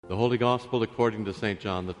The Holy Gospel according to St.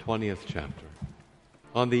 John, the 20th chapter.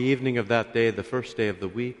 On the evening of that day, the first day of the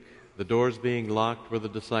week, the doors being locked where the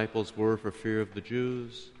disciples were for fear of the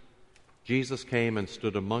Jews, Jesus came and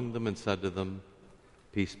stood among them and said to them,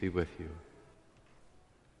 "Peace be with you."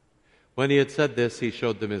 When he had said this, he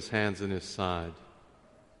showed them his hands and his side.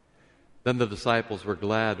 Then the disciples were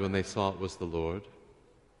glad when they saw it was the Lord.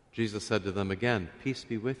 Jesus said to them again, "Peace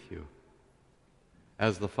be with you.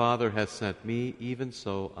 As the Father has sent me, even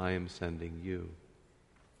so I am sending you."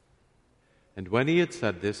 And when he had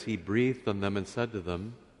said this, he breathed on them and said to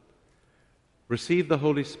them, "Receive the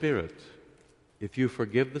Holy Spirit. If you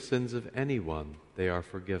forgive the sins of anyone, they are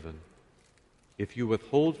forgiven. If you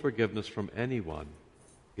withhold forgiveness from anyone,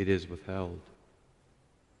 it is withheld."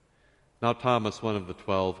 Now Thomas, one of the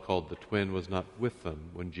 12, called the twin, was not with them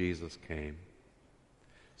when Jesus came.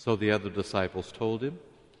 So the other disciples told him,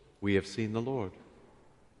 "We have seen the Lord."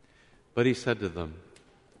 But he said to them,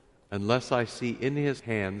 "Unless I see in his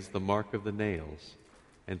hands the mark of the nails,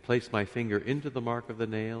 and place my finger into the mark of the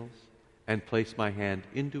nails, and place my hand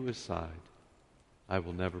into his side, I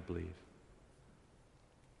will never believe."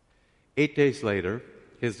 8 days later,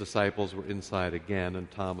 his disciples were inside again,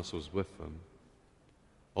 and Thomas was with them.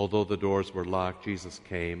 Although the doors were locked, Jesus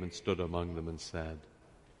came and stood among them and said,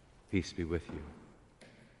 "Peace be with you."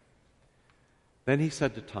 Then he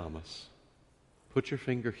said to Thomas, "Put your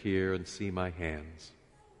finger here and see my hands,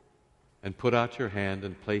 and put out your hand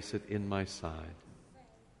and place it in my side.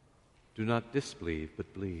 Do not disbelieve,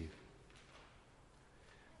 but believe."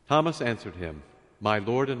 Thomas answered him, "My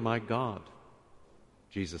Lord and my God."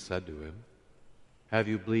 Jesus said to him, "Have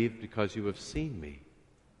you believed because you have seen me?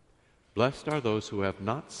 Blessed are those who have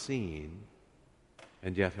not seen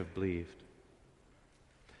and yet have believed."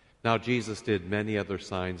 Now Jesus did many other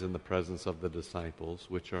signs in the presence of the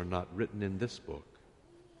disciples, which are not written in this book.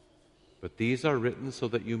 But these are written so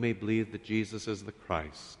that you may believe that Jesus is the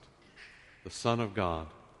Christ, the Son of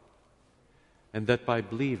God, and that by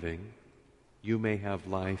believing you may have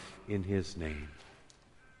life in his name.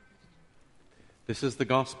 This is the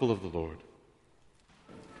gospel of the Lord.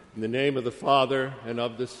 In the name of the Father, and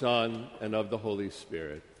of the Son, and of the Holy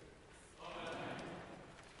Spirit. Amen.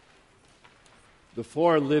 The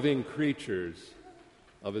 4 living creatures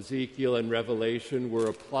of Ezekiel and Revelation were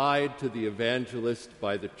applied to the evangelist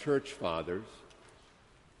by the Church Fathers,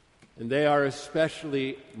 and they are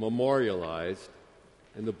especially memorialized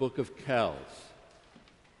in the Book of Kells,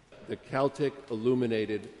 the Celtic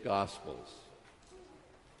illuminated Gospels.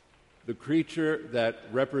 The creature that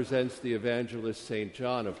represents the evangelist St.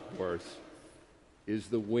 John, of course, is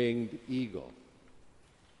the winged eagle.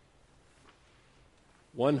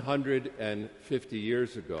 150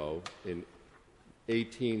 years ago, in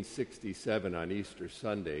 1867, on Easter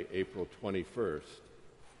Sunday, April 21st,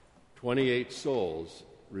 28 souls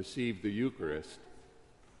received the Eucharist,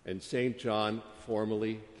 and St. John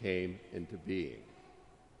formally came into being.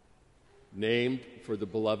 Named for the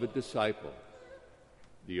beloved disciple,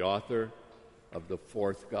 the author of the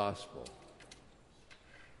 4th Gospel.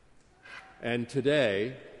 And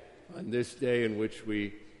today, on this day in which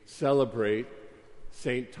we celebrate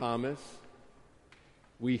St. Thomas,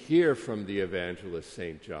 we hear from the evangelist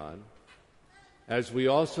St. John, as we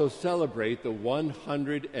also celebrate the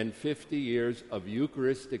 150 years of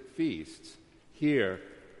Eucharistic feasts here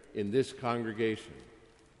in this congregation.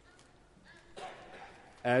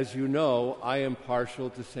 As you know, I am partial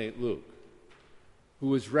to St. Luke,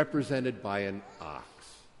 who is represented by an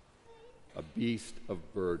ox, a beast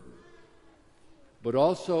of burden, but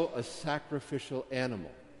also a sacrificial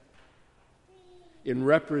animal. In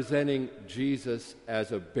representing Jesus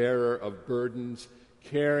as a bearer of burdens,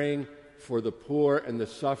 caring for the poor and the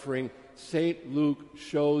suffering, St. Luke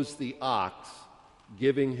shows the ox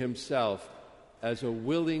giving himself as a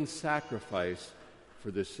willing sacrifice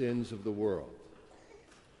for the sins of the world.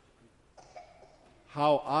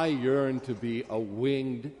 How I yearn to be a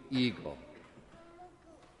winged eagle,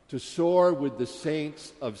 to soar with the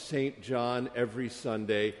saints of St. John every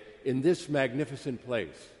Sunday in this magnificent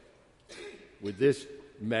place, with this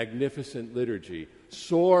magnificent liturgy,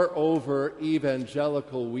 soar over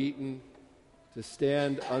evangelical Wheaton, to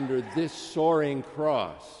stand under this soaring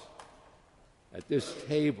cross at this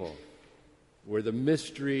table where the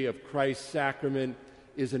mystery of Christ's sacrament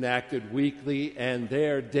is enacted weekly and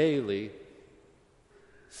there daily,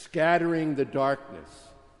 scattering the darkness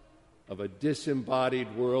of a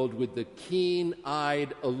disembodied world with the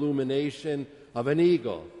keen-eyed illumination of an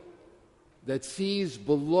eagle that sees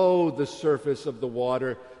below the surface of the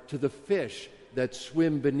water to the fish that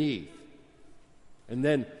swim beneath, and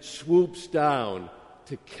then swoops down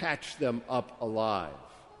to catch them up alive.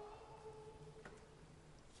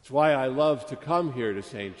 It's It's why I love to come here to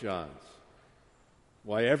St. John's,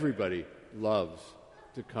 why everybody loves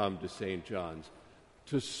to come to St. John's,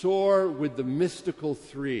 to soar with the mystical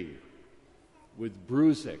three, with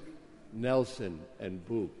Brusick, Nelson, and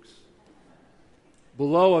Books.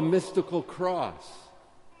 Below a mystical cross,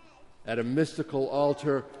 at a mystical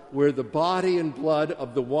altar where the body and blood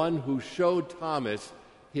of the one who showed Thomas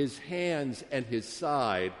his hands and his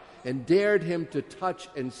side and dared him to touch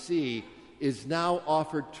and see is now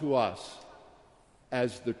offered to us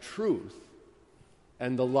as the truth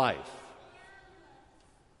and the life.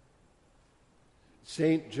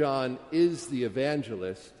 St. John is the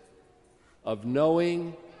evangelist of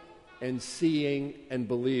knowing and seeing and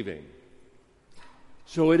believing.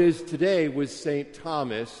 So it is today with St.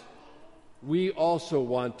 Thomas, we also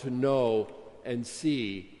want to know and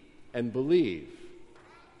see and believe.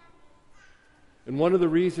 And one of the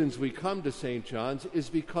reasons we come to St. John's is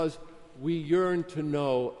because we yearn to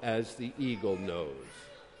know as the eagle knows.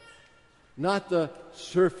 Not the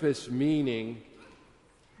surface meaning,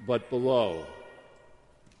 but below,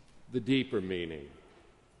 the deeper meaning.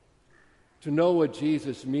 To know what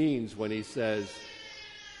Jesus means when he says,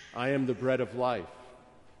 I am the bread of life,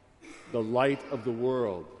 the light of the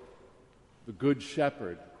world, the good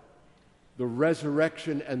shepherd, the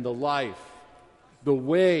resurrection and the life, the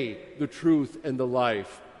way, the truth, and the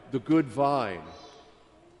life, the good vine.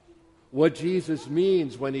 What Jesus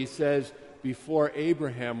means when he says, before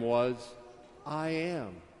Abraham was, I am.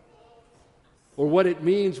 Or what it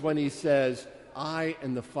means when he says, I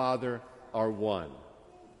and the Father are one.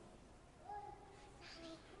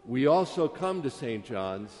 We also come to St.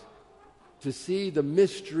 John's to see the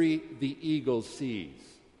mystery the eagle sees.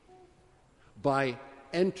 By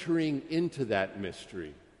entering into that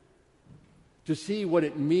mystery, to see what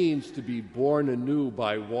it means to be born anew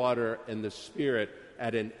by water and the Spirit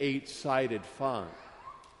at an 8-sided font,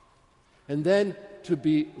 and then to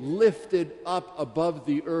be lifted up above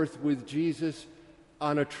the earth with Jesus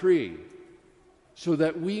on a tree, so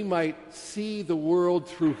that we might see the world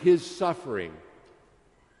through his suffering,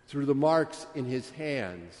 through the marks in his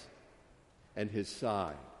hands and his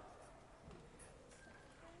side.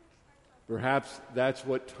 Perhaps that's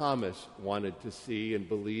what Thomas wanted to see and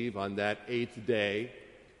believe on that 8th day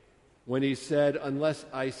when he said, unless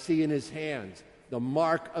I see in his hands the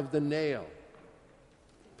mark of the nail,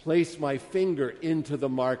 place my finger into the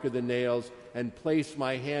mark of the nails, and place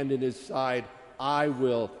my hand in his side, I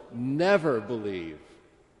will never believe.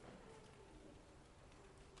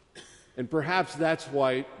 And perhaps that's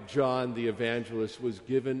why John the evangelist was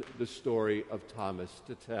given the story of Thomas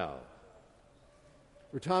to tell.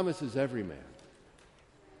 For Thomas is every man.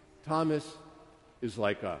 Thomas is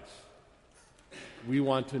like us. We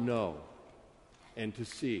want to know and to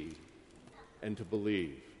see and to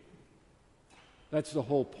believe. That's the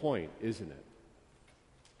whole point, isn't it?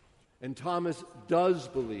 And Thomas does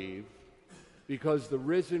believe because the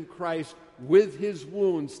risen Christ, with his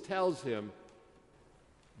wounds, tells him,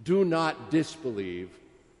 do not disbelieve,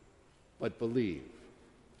 but believe.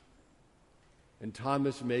 And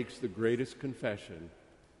Thomas makes the greatest confession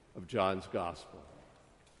of John's Gospel.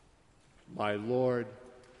 My Lord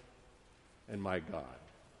and my God.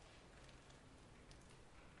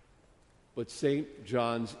 But St.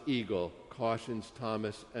 John's eagle cautions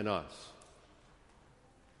Thomas and us.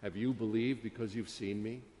 Have you believed because you've seen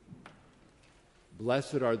me?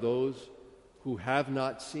 Blessed are those who have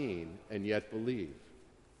not seen and yet believe.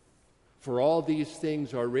 For all these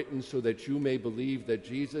things are written so that you may believe that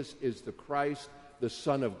Jesus is the Christ, the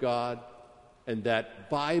Son of God, and that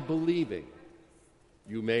by believing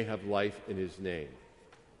you may have life in his name.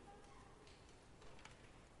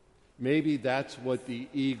 Maybe that's what the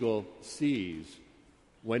eagle sees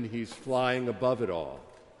when he's flying above it all.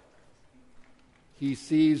 He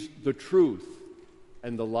sees the truth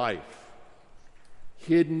and the life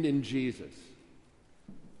hidden in Jesus,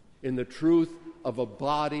 in the truth of a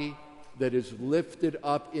body that is lifted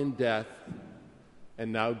up in death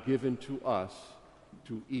and now given to us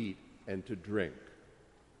to eat and to drink.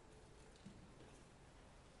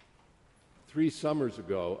 3 summers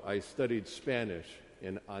ago, I studied Spanish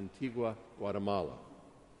in Antigua, Guatemala.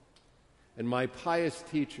 And my pious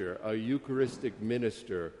teacher, a Eucharistic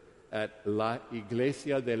minister at La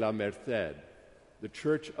Iglesia de la Merced, the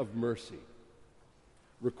Church of Mercy,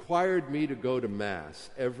 required me to go to Mass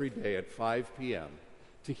every day at 5 p.m.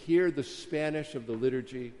 to hear the Spanish of the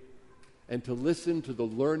liturgy and to listen to the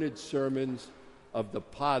learned sermons of the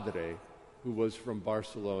Padre who was from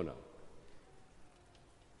Barcelona.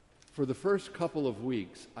 For the first couple of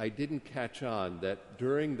weeks, I didn't catch on that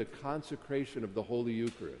during the consecration of the Holy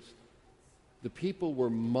Eucharist, the people were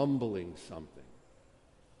mumbling something.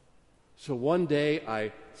 So one day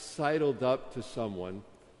I sidled up to someone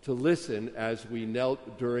to listen as we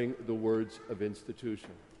knelt during the words of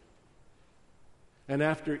institution. And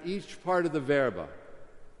after each part of the verba,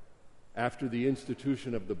 after the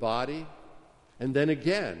institution of the body, and then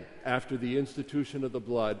again after the institution of the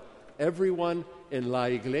blood, everyone in La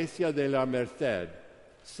Iglesia de la Merced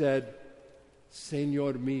said,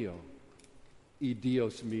 Señor mío y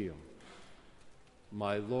Dios mío,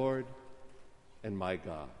 my Lord and my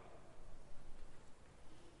God.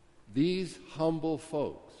 These humble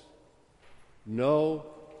folks know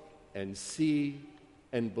and see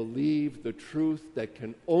and believe the truth that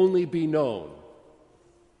can only be known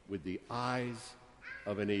with the eyes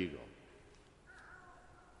of an eagle.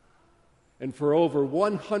 And for over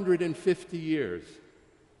 150 years,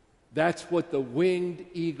 that's what the winged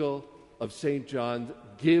eagle of St. John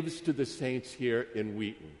gives to the saints here in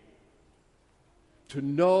Wheaton. To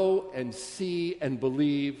know and see and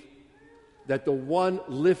believe that the one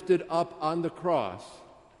lifted up on the cross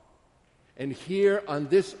and here on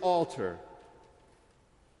this altar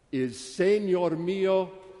is Señor mío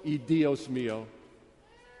y Dios mío,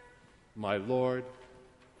 my Lord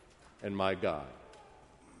and my God.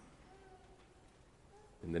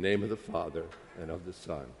 In the name of the Father, and of the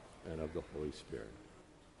Son, and of the Holy Spirit.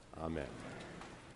 Amen.